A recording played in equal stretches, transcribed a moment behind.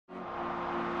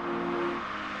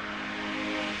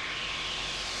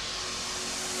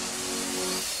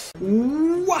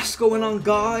What's going on,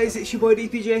 guys? It's your boy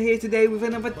DPJ here today with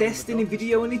another Destiny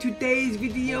video, and in today's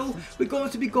video we're going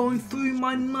to be going through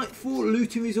my Nightfall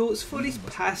looting results for this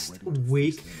past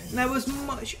week. Now, as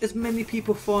much as many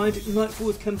people find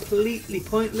Nightfall is completely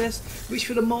pointless, which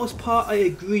for the most part I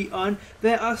agree on,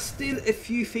 there are still a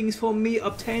few things for me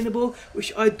obtainable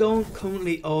which I don't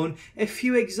currently own. A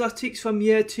few exotics from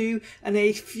year 2 and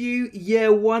a few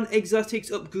year 1 exotics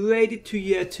upgraded to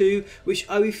year 2 which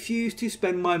I refuse to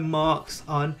spend my marks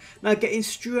on. Now, getting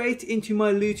straight into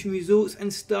my looting results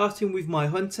and starting with my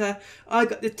hunter, I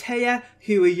got the Taya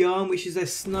Huayarn, which is a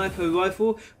sniper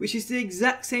rifle, which is the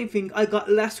exact same thing I got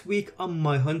last week on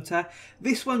my hunter.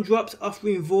 This one drops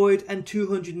offering void and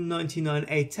 299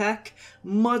 attack.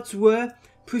 Mods were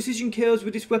precision kills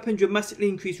with this weapon dramatically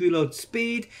increase reload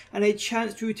speed and a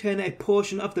chance to return a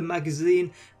portion of the magazine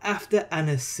after an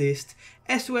assist.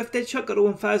 SOF Deadshot got a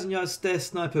 1000 yard stare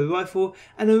sniper rifle,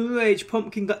 and a Rage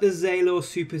Pumpkin got the Zalo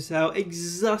Supercell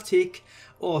exotic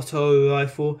auto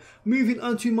rifle. Moving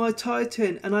on to my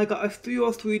Titan, and I got a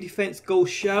 303 defense gold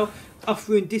shell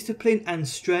offering discipline and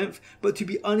strength, but to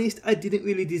be honest I didn't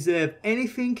really deserve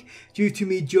anything due to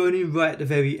me joining right at the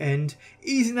very end.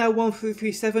 Easy Now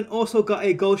 1337 also got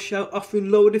a gold shell offering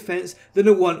lower defense than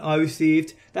the one I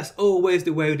received. That's always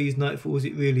the way with these Nightfalls,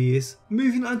 it really is.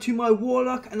 Moving on to my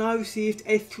Warlock, and I received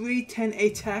a 310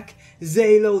 attack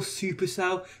Zalo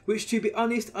Supercell, which to be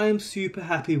honest I am super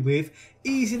happy with.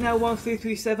 Easy Now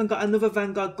 1337 got another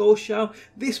Vanguard gold shell,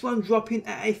 this one dropping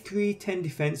at a 310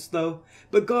 defense though.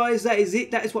 But guys, that is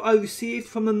it. That is what I received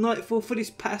from the Nightfall for this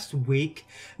past week.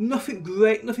 Nothing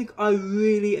great, nothing I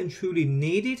really and truly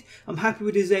needed. I'm happy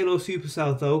with the Zalo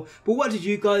Supercell though. But what did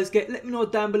you guys get? Let me know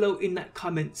down below in that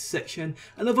comments section.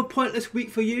 Another pointless week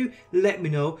for you? Let me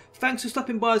know. Thanks for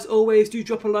stopping by as always. Do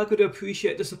drop a like, I do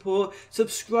appreciate the support.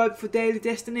 Subscribe for daily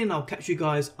Destiny, and I'll catch you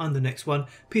guys on the next one.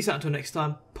 Peace out until next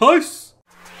time. Peace!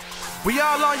 We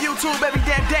all on YouTube every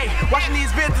damn day, watching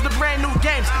these vids of the brand new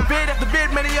games. Vid after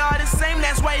vid, many are the same.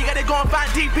 That's why you gotta go and find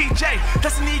DPJ.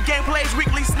 Destiny gameplays,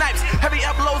 weekly snipes. Heavy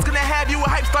uploads gonna have you a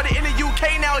hype. Started in the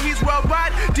UK, now he's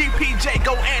worldwide. DPJ,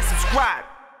 go and subscribe.